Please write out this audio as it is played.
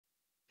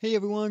Hey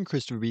everyone,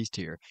 Christopher Beast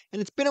here,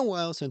 and it's been a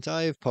while since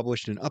I have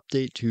published an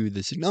update to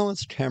the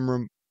Signalis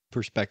camera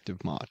perspective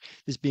mod.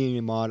 This being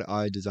a mod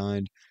I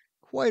designed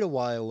quite a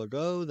while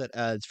ago that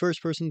adds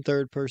first person,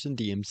 third person,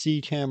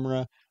 DMC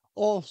camera,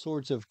 all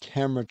sorts of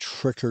camera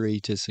trickery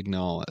to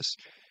Signalis.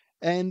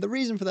 And the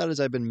reason for that is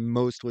I've been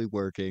mostly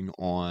working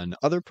on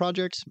other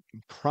projects,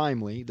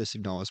 primarily the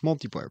Signalis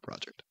multiplayer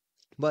project.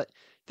 But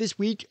this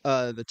week,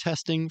 the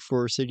testing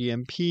for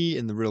CityMP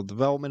and the real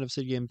development of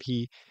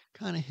CityMP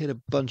kind of hit a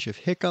bunch of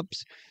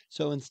hiccups.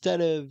 So instead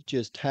of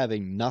just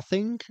having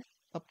nothing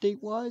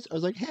update-wise, I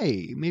was like,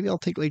 hey, maybe I'll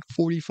take like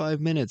 45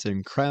 minutes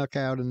and crack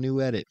out a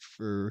new edit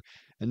for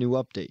a new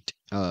update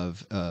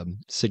of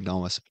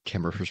Signalis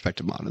camera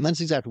perspective mod. And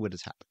that's exactly what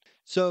has happened.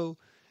 So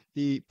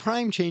the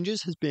prime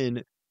changes has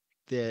been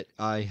that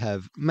I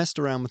have messed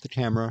around with the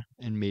camera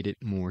and made it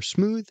more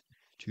smooth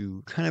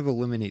to kind of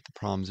eliminate the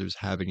problems it was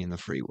having in the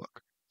free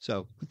look.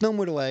 So, with no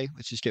more delay,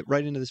 let's just get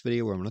right into this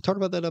video where I'm going to talk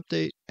about that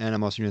update, and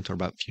I'm also going to talk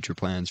about future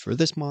plans for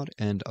this mod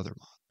and other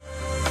mods.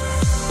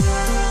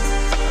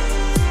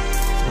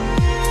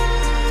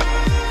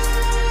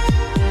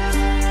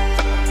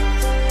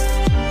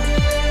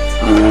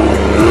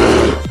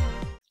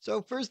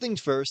 So first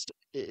things first,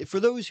 for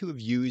those who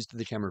have used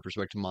the camera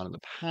perspective mod in the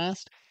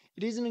past,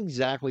 it isn't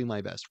exactly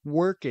my best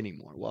work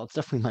anymore. While it's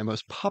definitely my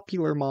most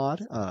popular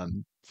mod,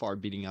 far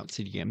beating out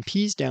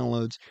CDMP's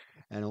downloads,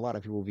 and a lot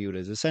of people view it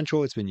as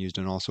essential. It's been used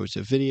in all sorts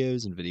of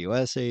videos and video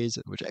essays,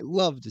 which I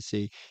love to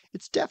see.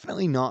 It's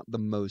definitely not the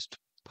most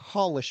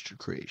polished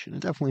creation. It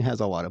definitely has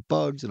a lot of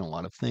bugs and a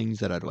lot of things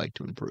that I'd like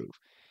to improve.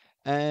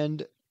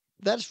 And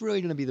that's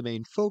really going to be the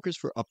main focus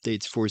for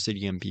updates for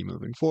CityMP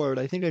moving forward.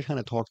 I think I kind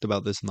of talked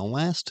about this in the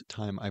last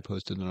time I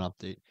posted an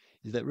update,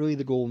 is that really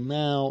the goal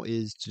now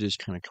is to just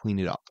kind of clean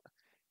it up.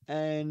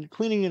 And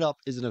cleaning it up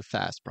isn't a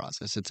fast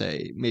process. It's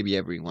maybe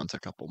every once a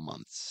couple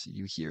months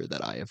you hear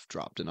that I have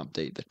dropped an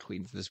update that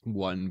cleans this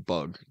one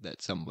bug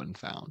that someone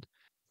found.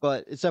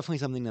 But it's definitely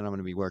something that I'm going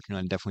to be working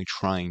on, definitely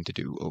trying to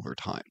do over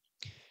time.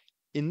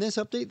 In this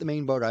update, the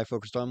main bug I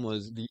focused on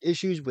was the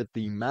issues with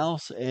the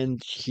mouse and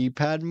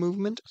keypad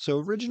movement. So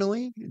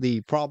originally,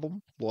 the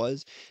problem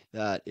was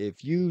that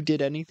if you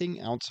did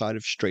anything outside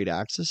of straight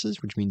axes,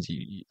 which means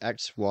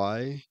X,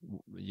 Y,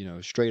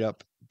 straight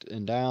up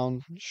and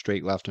down,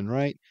 straight left and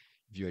right,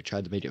 if you had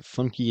tried to make it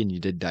funky and you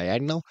did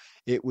diagonal,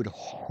 it would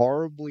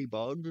horribly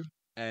bug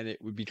and it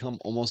would become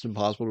almost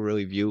impossible to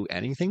really view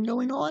anything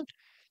going on.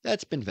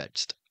 That's been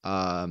fixed.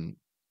 I,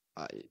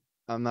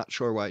 I'm not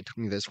sure why it took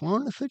me this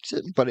long to fix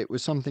it, but it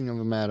was something of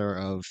a matter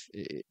of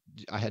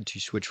I had to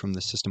switch from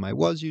the system I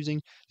was using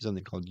to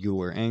something called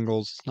Euler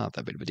angles. It's not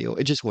that big of a deal.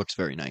 It just looks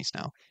very nice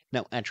now.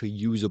 Now actually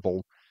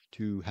usable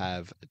to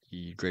have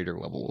the greater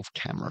level of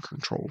camera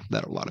control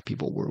that a lot of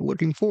people were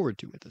looking forward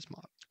to with this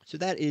mod. So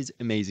that is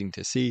amazing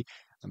to see.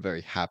 I'm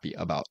very happy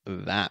about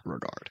that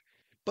regard.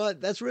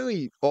 But that's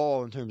really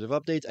all in terms of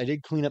updates. I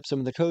did clean up some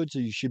of the code, so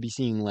you should be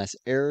seeing less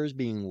errors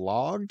being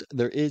logged.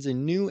 There is a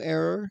new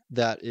error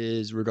that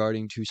is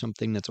regarding to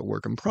something that's a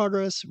work in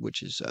progress,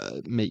 which is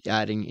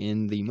adding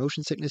in the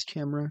motion sickness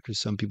camera, because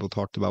some people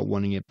talked about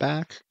wanting it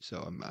back.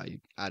 So I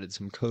added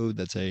some code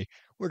that's a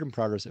work in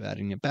progress of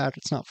adding it back.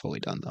 It's not fully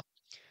done, though.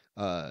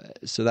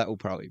 So that will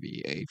probably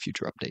be a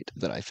future update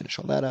that I finish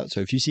all that out.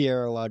 So if you see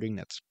error logging,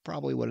 that's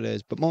probably what it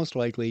is. But most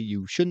likely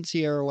you shouldn't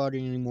see error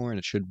logging anymore and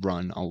it should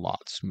run a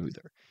lot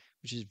smoother,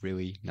 which is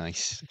really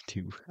nice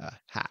to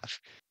have.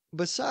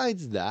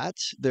 Besides that,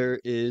 there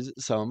is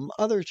some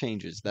other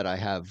changes that I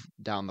have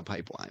down the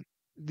pipeline.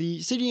 The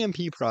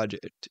CDMP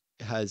project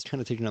has kind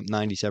of taken up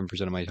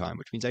 97% of my time,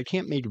 which means I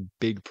can't make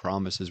big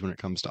promises when it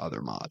comes to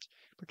other mods.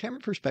 But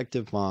Camera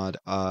Perspective mod,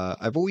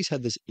 I've always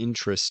had this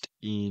interest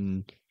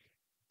in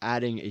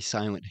adding a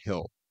Silent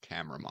Hill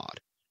camera mod.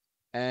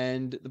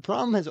 And the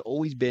problem has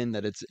always been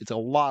that it's a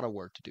lot of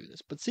work to do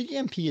this. But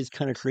CDMP has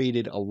kind of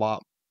created a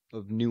lot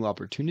of new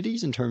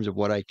opportunities in terms of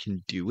what I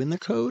can do in the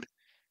code.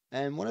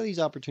 And one of these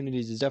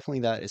opportunities is definitely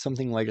that is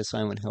something like a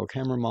Silent Hill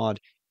camera mod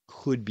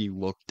could be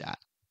looked at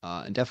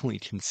and definitely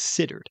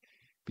considered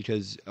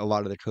because a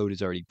lot of the code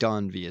is already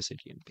done via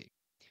CDMP.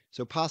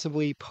 So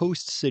possibly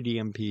post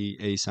CDMP,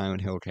 a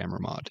Silent Hill camera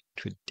mod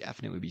could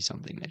definitely be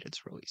something that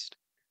gets released.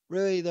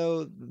 Really,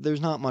 though,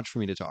 there's not much for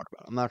me to talk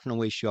about. I'm not going to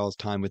waste y'all's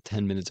time with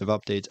 10 minutes of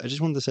updates. I just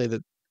wanted to say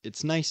that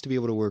it's nice to be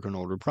able to work on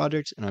older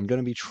projects, and I'm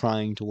going to be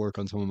trying to work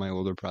on some of my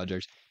older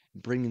projects,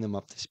 bringing them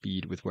up to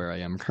speed with where I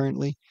am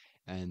currently,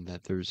 and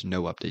that there's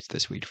no updates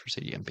this week for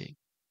CDMP.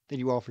 Thank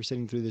you all for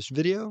sitting through this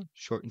video,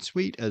 short and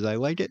sweet as I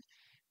like it,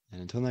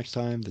 and until next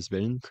time, this has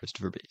been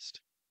Christopher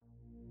Beast.